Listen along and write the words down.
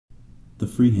The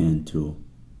Freehand tool.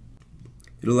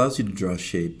 It allows you to draw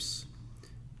shapes,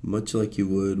 much like you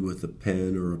would with a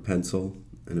pen or a pencil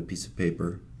and a piece of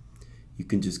paper. You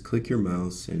can just click your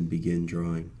mouse and begin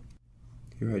drawing.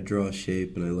 Here I draw a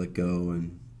shape and I let go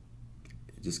and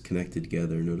it just connected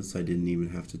together. Notice I didn't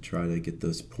even have to try to get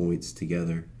those points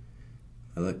together.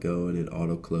 I let go and it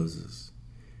auto closes.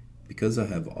 Because I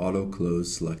have auto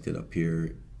close selected up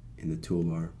here in the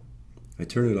toolbar, I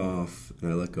turn it off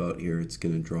and I let go out here, it's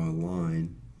going to draw a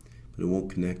line, but it won't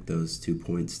connect those 2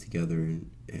 points together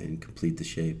and complete the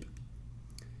shape.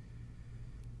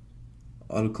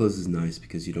 Auto close is nice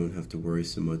because you don't have to worry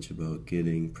so much about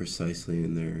getting precisely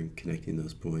in there and connecting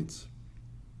those points.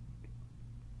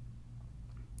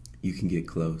 You can get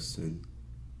close and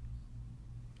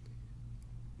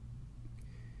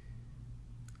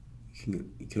you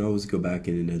can always go back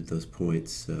in and edit those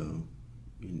points, so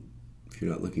if you're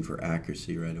not looking for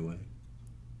accuracy right away,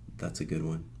 that's a good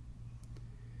one.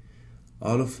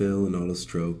 Autofill and auto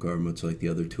stroke are much like the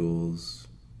other tools.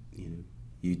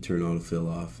 You turn autofill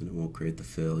off and it won't create the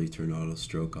fill. You turn auto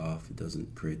stroke off, it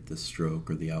doesn't create the stroke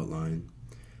or the outline.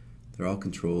 They're all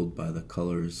controlled by the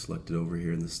colors selected over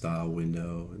here in the style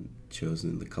window and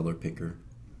chosen in the color picker.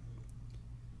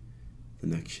 The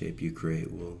next shape you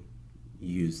create will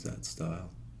use that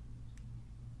style.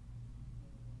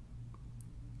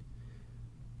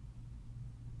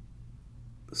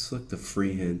 Select the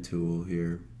Freehand tool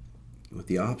here. With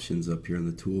the options up here on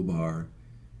the toolbar,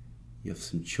 you have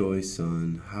some choice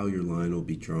on how your line will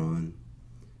be drawn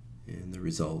and the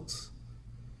results.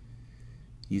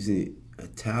 Using a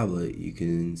tablet, you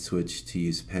can switch to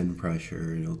use pen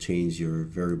pressure and it'll change your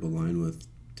variable line width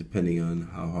depending on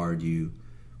how hard you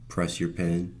press your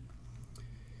pen.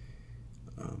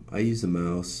 I use the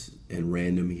mouse and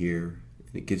random here,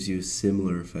 and it gives you a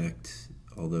similar effect,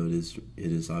 although it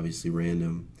is obviously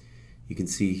random. You can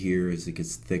see here as it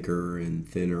gets thicker and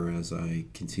thinner as I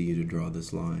continue to draw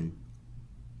this line.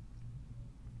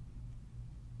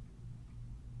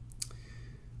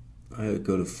 I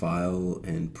go to File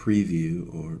and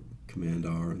Preview, or Command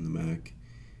R on the Mac.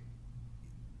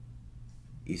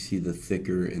 You see the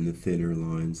thicker and the thinner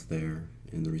lines there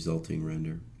in the resulting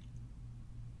render.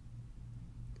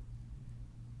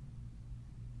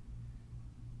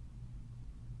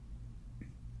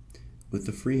 With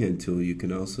the Freehand tool, you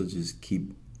can also just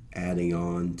keep adding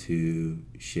on to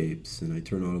shapes, and I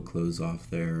turn auto close off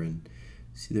there, and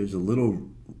see there's a little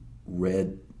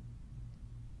red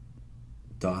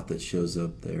dot that shows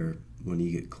up there when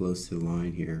you get close to the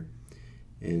line here,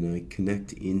 and I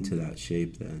connect into that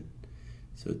shape then.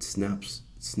 So it snaps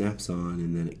on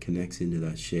and then it connects into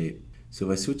that shape. So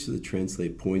if I switch to the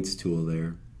Translate Points tool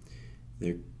there,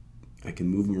 I can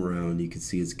move them around. You can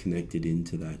see it's connected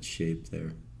into that shape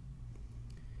there.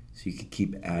 So you can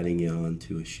keep adding on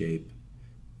to a shape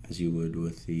as you would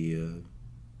with the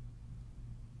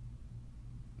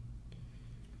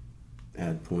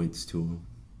Add Points tool.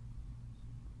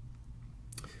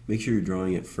 Make sure you're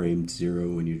drawing at frame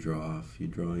 0 when you draw. If you're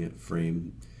drawing at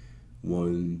frame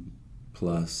 1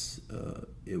 plus,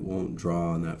 it won't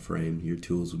draw on that frame. Your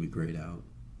tools will be grayed out.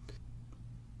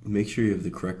 Make sure you have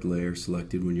the correct layer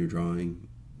selected when you're drawing.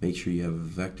 Make sure you have a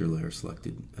vector layer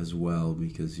selected as well,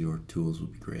 because your tools will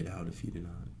be grayed out if you do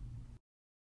not.